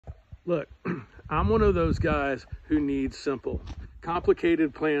Look, I'm one of those guys who needs simple.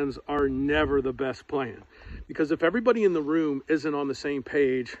 Complicated plans are never the best plan, because if everybody in the room isn't on the same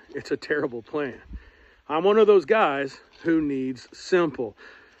page, it's a terrible plan. I'm one of those guys who needs simple.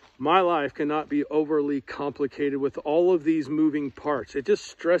 My life cannot be overly complicated with all of these moving parts. It just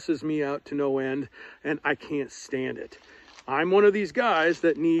stresses me out to no end, and I can't stand it. I'm one of these guys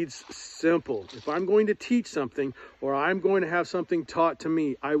that needs simple. If I'm going to teach something or I'm going to have something taught to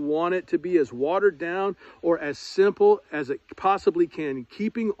me, I want it to be as watered down or as simple as it possibly can,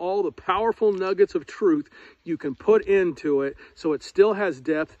 keeping all the powerful nuggets of truth you can put into it so it still has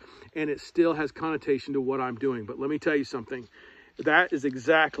depth and it still has connotation to what I'm doing. But let me tell you something. That is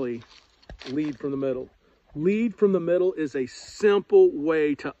exactly lead from the middle. Lead from the middle is a simple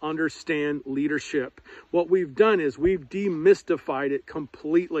way to understand leadership. What we've done is we've demystified it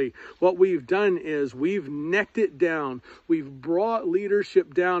completely. What we've done is we've necked it down. We've brought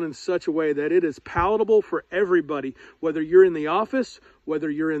leadership down in such a way that it is palatable for everybody, whether you're in the office, whether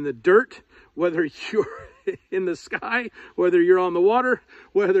you're in the dirt, whether you're in the sky, whether you're on the water,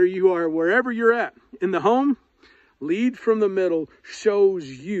 whether you are wherever you're at, in the home. Lead from the middle shows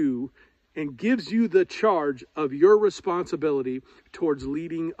you and gives you the charge of your responsibility towards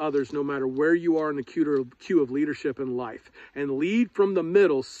leading others, no matter where you are in the queue of leadership in life. And lead from the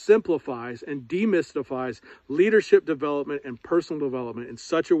middle simplifies and demystifies leadership development and personal development in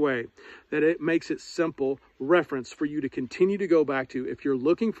such a way that it makes it simple reference for you to continue to go back to. If you're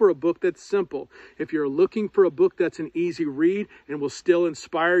looking for a book that's simple, if you're looking for a book that's an easy read and will still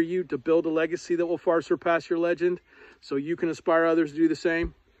inspire you to build a legacy that will far surpass your legend, so you can inspire others to do the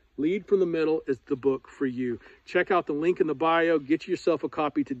same, Lead from the Middle is the book for you. Check out the link in the bio. Get yourself a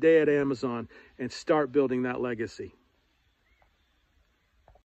copy today at Amazon and start building that legacy.